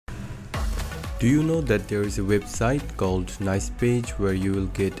Do you know that there is a website called Nicepage where you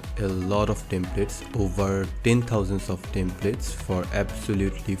will get a lot of templates, over 10,000 of templates for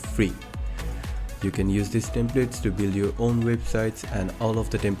absolutely free. You can use these templates to build your own websites, and all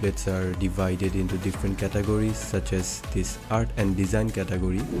of the templates are divided into different categories, such as this art and design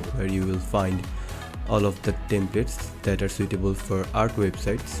category, where you will find all of the templates that are suitable for art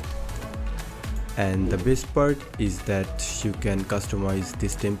websites. And the best part is that you can customize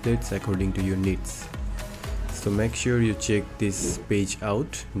these templates according to your needs. So make sure you check this page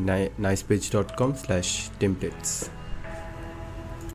out, nicepage.com/templates.